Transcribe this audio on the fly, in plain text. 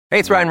Hey,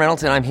 it's Ryan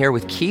Reynolds, and I'm here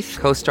with Keith,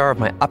 co-star of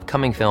my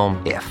upcoming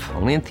film, If,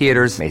 only in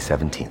theaters May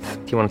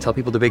 17th. Do you want to tell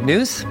people the big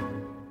news?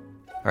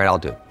 All right, I'll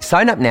do it.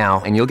 Sign up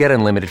now and you'll get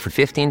unlimited for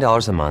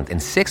 $15 a month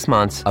and 6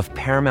 months of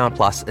Paramount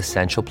Plus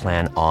Essential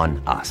Plan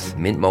on us.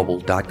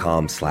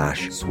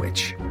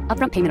 MintMobile.com/switch.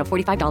 Upfront payment of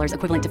 $45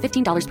 equivalent to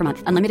 $15 per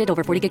month. Unlimited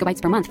over 40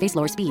 gigabytes per month. Face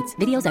lower speeds.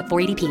 Videos at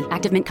 480p.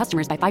 Active Mint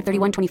customers by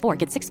 531.24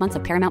 get 6 months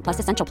of Paramount Plus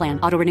Essential Plan.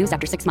 Auto renews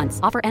after 6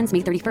 months. Offer ends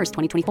May 31st,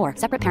 2024.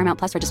 Separate Paramount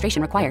Plus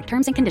registration required.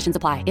 Terms and conditions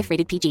apply if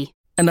rated PG.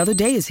 Another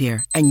day is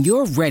here, and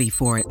you're ready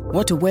for it.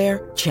 What to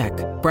wear? Check.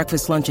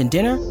 Breakfast, lunch, and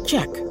dinner?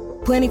 Check.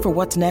 Planning for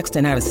what's next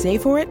and how to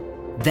save for it?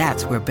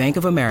 That's where Bank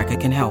of America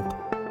can help.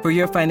 For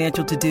your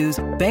financial to-dos,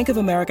 Bank of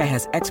America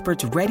has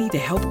experts ready to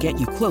help get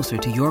you closer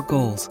to your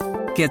goals.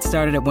 Get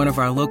started at one of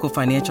our local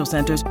financial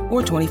centers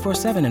or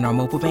 24/7 in our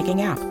mobile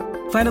banking app.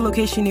 Find a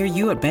location near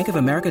you at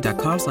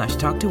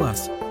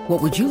bankofamerica.com/talktous.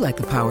 What would you like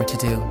the power to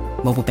do?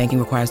 Mobile banking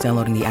requires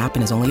downloading the app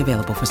and is only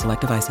available for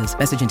select devices.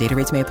 Message and data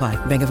rates may apply.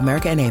 Bank of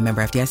America N.A.,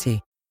 member FDIC.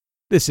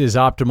 This is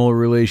Optimal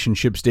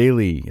Relationships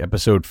Daily,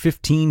 episode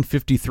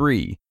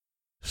 1553.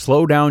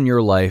 Slow Down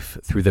Your Life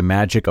Through the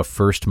Magic of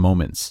First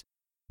Moments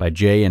by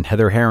Jay and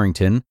Heather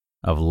Harrington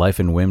of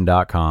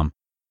lifeandwhim.com.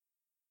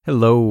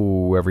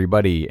 Hello,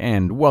 everybody,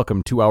 and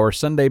welcome to our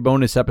Sunday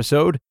bonus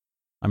episode.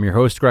 I'm your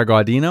host, Greg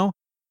Audino.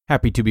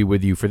 Happy to be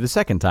with you for the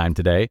second time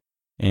today,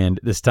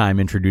 and this time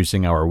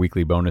introducing our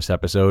weekly bonus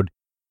episode.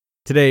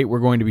 Today, we're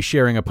going to be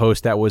sharing a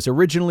post that was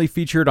originally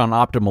featured on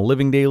Optimal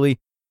Living Daily.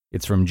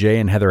 It's from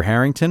Jay and Heather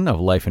Harrington of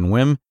Life and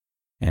Whim,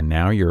 and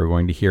now you're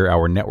going to hear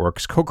our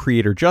network's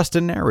co-creator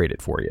Justin narrate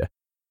it for you.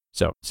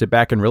 So sit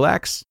back and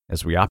relax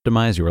as we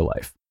optimize your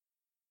life.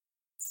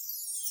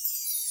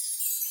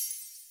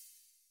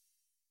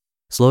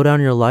 Slow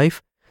Down Your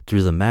Life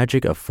Through the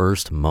Magic of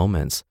First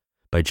Moments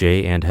by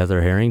Jay and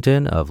Heather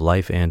Harrington of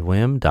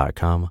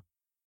lifeandwhim.com.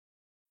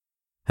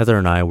 Heather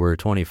and I were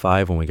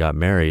 25 when we got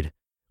married.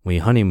 We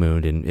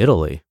honeymooned in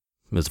Italy.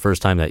 It was the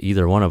first time that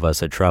either one of us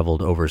had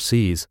traveled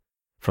overseas.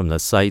 From the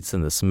sights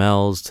and the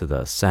smells to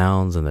the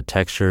sounds and the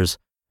textures,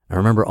 I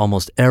remember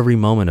almost every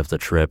moment of the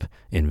trip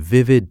in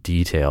vivid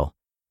detail.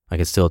 I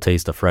could still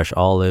taste the fresh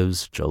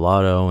olives,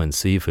 gelato, and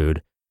seafood.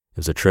 It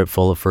was a trip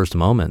full of first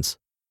moments.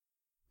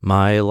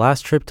 My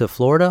last trip to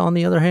Florida, on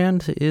the other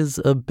hand,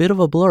 is a bit of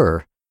a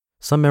blur.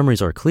 Some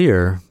memories are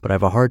clear, but I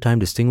have a hard time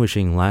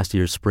distinguishing last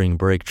year's spring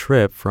break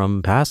trip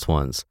from past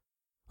ones.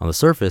 On the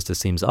surface, this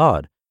seems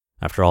odd.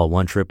 After all,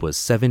 one trip was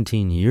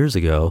 17 years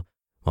ago,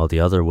 while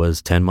the other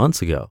was 10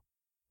 months ago.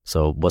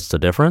 So what's the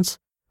difference?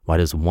 Why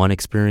does one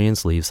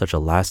experience leave such a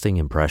lasting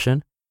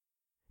impression?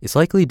 It's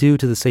likely due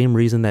to the same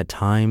reason that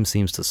time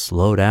seems to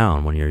slow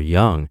down when you're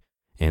young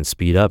and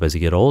speed up as you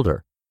get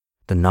older.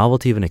 The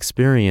novelty of an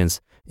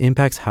experience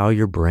impacts how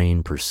your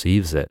brain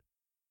perceives it.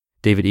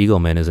 David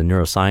Eagleman is a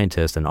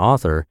neuroscientist and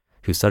author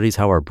who studies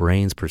how our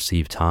brains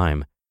perceive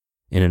time.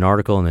 In an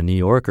article in The New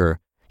Yorker,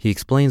 he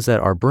explains that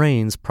our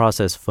brains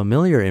process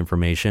familiar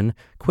information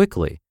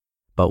quickly,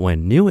 but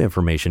when new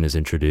information is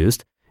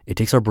introduced, it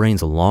takes our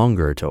brains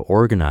longer to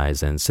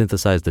organize and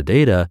synthesize the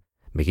data,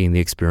 making the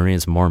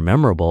experience more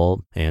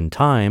memorable and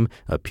time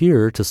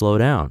appear to slow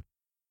down.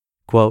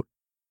 Quote,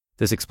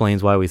 "This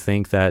explains why we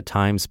think that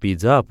time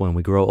speeds up when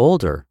we grow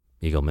older,"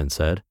 Eagleman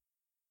said.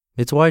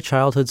 "It's why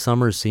childhood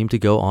summers seem to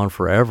go on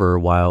forever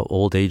while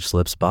old age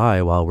slips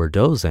by while we're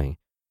dozing.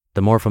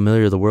 The more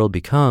familiar the world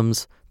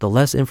becomes, the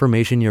less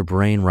information your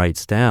brain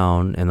writes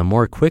down and the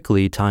more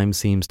quickly time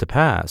seems to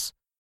pass."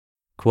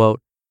 Quote,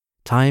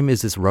 "Time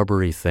is this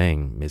rubbery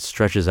thing. It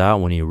stretches out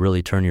when you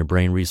really turn your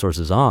brain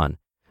resources on.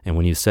 And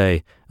when you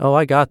say, 'Oh,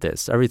 I got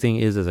this, everything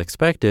is as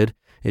expected,'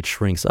 it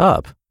shrinks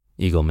up,"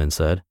 Eagleman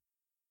said.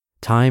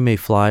 Time may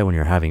fly when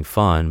you're having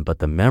fun, but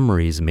the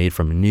memories made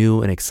from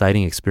new and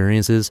exciting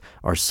experiences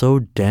are so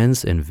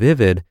dense and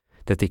vivid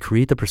that they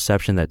create the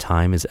perception that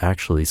time is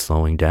actually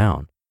slowing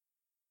down.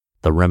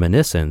 The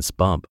reminiscence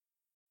bump.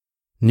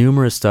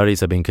 Numerous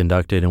studies have been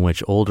conducted in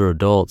which older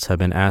adults have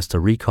been asked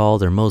to recall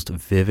their most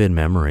vivid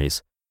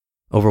memories.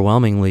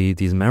 Overwhelmingly,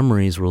 these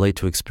memories relate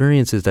to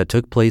experiences that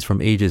took place from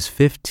ages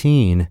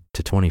 15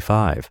 to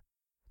 25.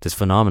 This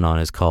phenomenon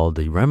is called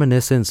the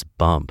reminiscence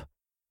bump.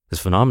 This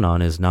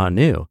phenomenon is not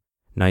new.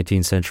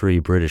 19th century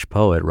British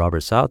poet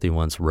Robert Southey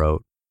once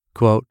wrote,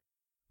 quote,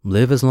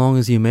 "Live as long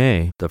as you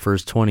may, the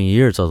first 20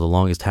 years are the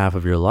longest half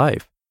of your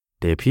life.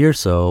 They appear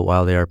so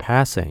while they are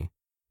passing.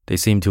 They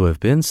seem to have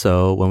been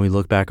so when we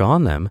look back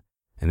on them,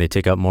 and they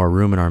take up more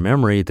room in our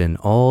memory than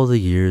all the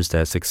years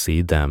that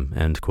succeed them,"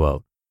 end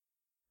quote.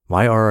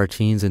 Why are our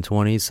teens and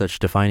 20s such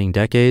defining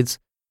decades?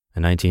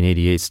 A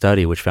 1988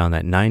 study which found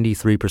that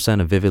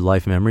 93% of vivid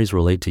life memories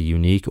relate to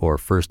unique or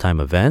first-time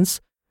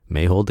events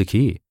may hold the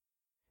key.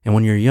 And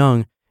when you're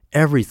young,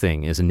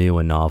 everything is new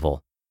and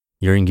novel.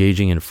 You're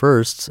engaging in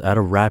firsts at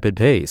a rapid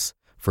pace.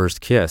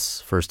 First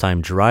kiss, first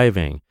time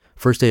driving,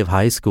 first day of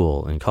high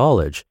school and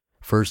college,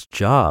 first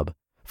job,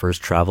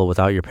 first travel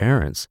without your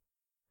parents.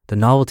 The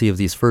novelty of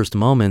these first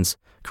moments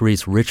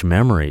creates rich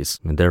memories,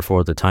 and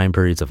therefore the time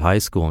periods of high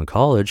school and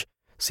college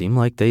seem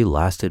like they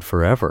lasted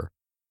forever.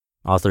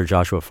 Author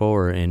Joshua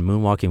Foer in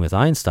Moonwalking with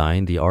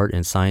Einstein, The Art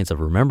and Science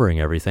of Remembering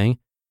Everything,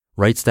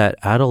 writes that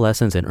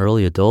adolescence and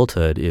early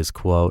adulthood is,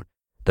 quote,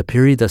 the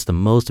period that's the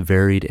most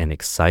varied and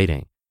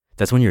exciting.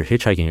 That's when you're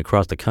hitchhiking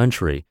across the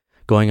country,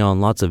 going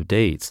on lots of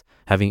dates,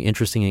 having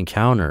interesting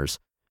encounters,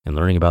 and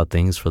learning about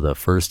things for the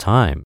first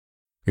time.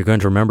 You're going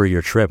to remember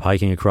your trip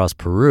hiking across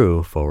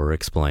Peru, Foer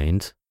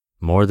explained,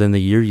 more than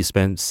the year you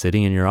spent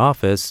sitting in your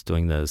office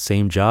doing the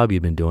same job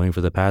you've been doing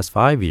for the past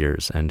 5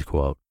 years, end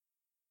quote.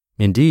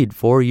 Indeed,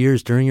 4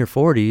 years during your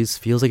 40s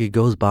feels like it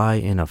goes by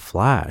in a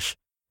flash.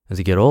 As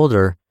you get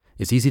older,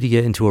 it's easy to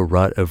get into a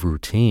rut of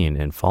routine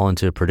and fall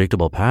into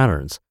predictable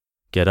patterns.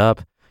 Get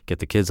up, get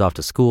the kids off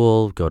to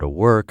school, go to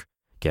work,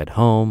 get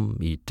home,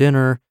 eat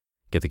dinner,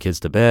 get the kids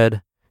to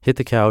bed, hit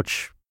the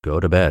couch, go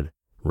to bed,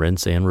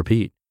 rinse and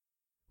repeat.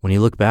 When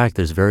you look back,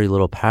 there's very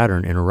little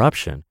pattern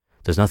interruption.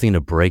 There's nothing to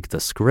break the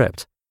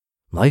script.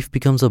 Life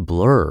becomes a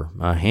blur,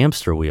 a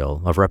hamster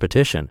wheel of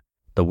repetition.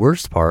 The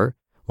worst part,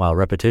 while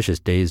repetitious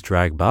days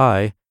drag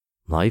by,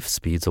 life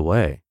speeds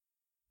away.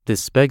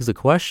 This begs the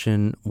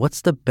question, what's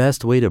the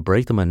best way to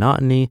break the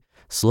monotony,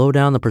 slow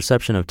down the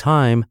perception of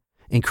time,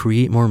 and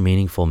create more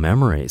meaningful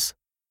memories?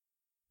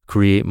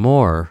 Create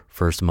more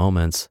first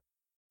moments.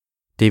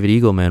 David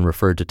Eagleman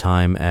referred to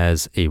time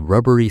as a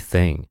rubbery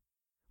thing.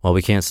 While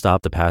we can't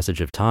stop the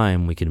passage of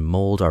time, we can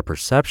mold our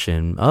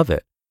perception of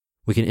it.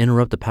 We can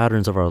interrupt the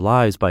patterns of our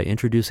lives by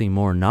introducing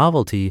more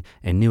novelty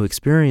and new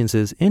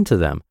experiences into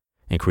them,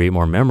 and create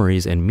more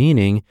memories and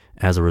meaning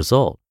as a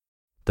result.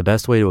 The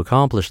best way to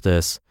accomplish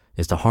this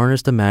is to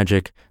harness the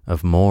magic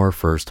of more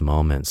first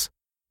moments.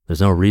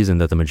 There's no reason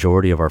that the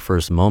majority of our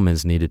first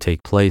moments need to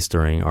take place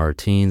during our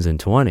teens and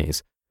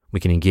 20s. We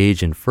can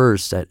engage in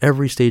firsts at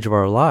every stage of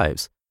our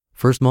lives.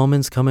 First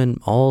moments come in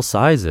all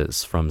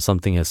sizes, from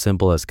something as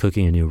simple as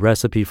cooking a new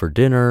recipe for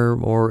dinner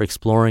or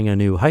exploring a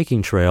new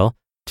hiking trail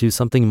to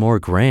something more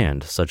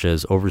grand, such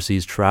as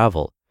overseas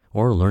travel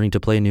or learning to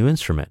play a new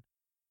instrument.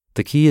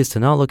 The key is to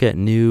not look at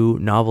new,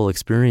 novel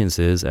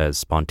experiences as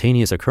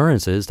spontaneous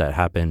occurrences that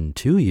happen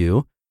to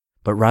you,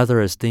 but rather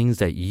as things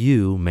that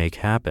you make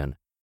happen.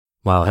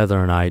 While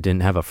Heather and I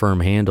didn't have a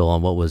firm handle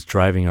on what was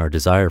driving our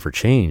desire for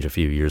change a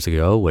few years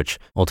ago, which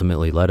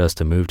ultimately led us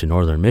to move to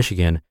northern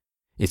Michigan,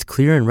 it's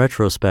clear in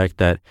retrospect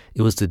that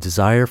it was the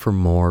desire for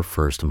more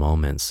first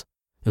moments.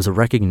 It was a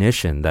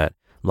recognition that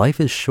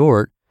life is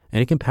short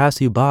and it can pass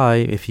you by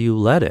if you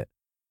let it.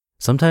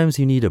 Sometimes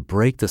you need to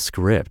break the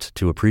script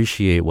to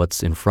appreciate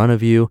what's in front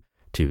of you,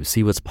 to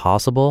see what's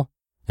possible,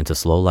 and to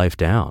slow life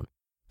down.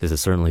 This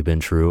has certainly been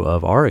true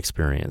of our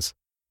experience.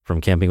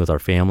 From camping with our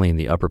family in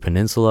the Upper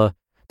Peninsula,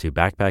 to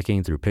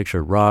backpacking through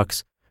pictured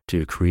rocks,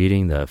 to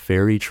creating the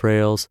fairy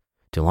trails,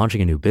 to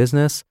launching a new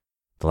business,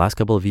 the last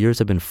couple of years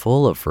have been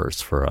full of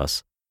firsts for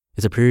us.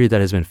 It's a period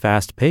that has been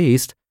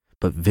fast-paced,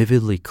 but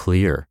vividly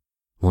clear.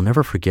 We'll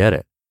never forget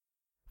it.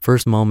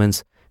 First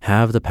moments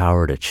have the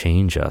power to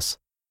change us.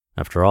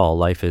 After all,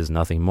 life is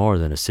nothing more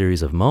than a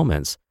series of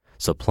moments,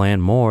 so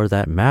plan more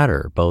that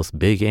matter, both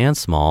big and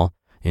small,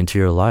 into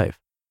your life.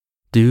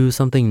 Do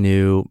something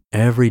new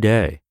every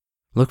day.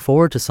 Look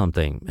forward to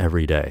something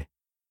every day.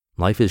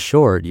 Life is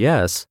short,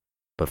 yes,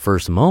 but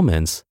first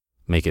moments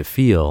make it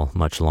feel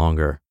much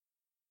longer.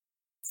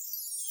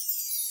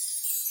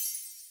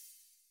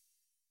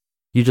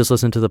 You just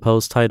listened to the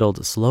post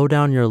titled Slow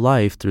Down Your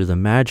Life Through the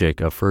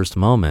Magic of First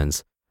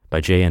Moments by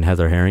Jay and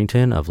Heather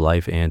Harrington of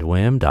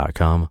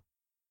lifeandwhim.com.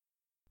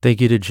 Thank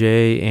you to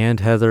Jay and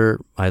Heather.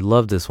 I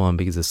love this one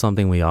because it's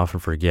something we often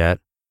forget.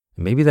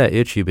 Maybe that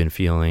itch you've been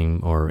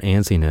feeling or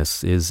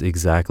antsiness is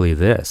exactly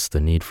this,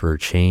 the need for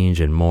change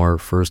and more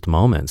first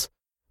moments.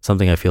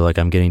 Something I feel like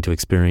I'm getting to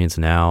experience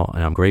now,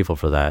 and I'm grateful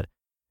for that.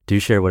 Do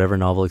share whatever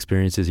novel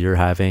experiences you're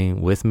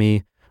having with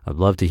me. I'd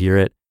love to hear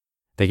it.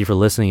 Thank you for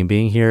listening and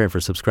being here and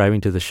for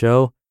subscribing to the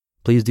show.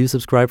 Please do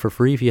subscribe for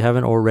free if you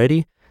haven't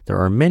already. There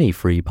are many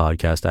free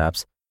podcast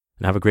apps.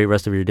 And have a great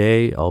rest of your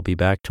day. I'll be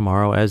back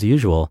tomorrow as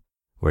usual,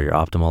 where your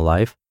optimal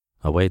life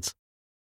awaits.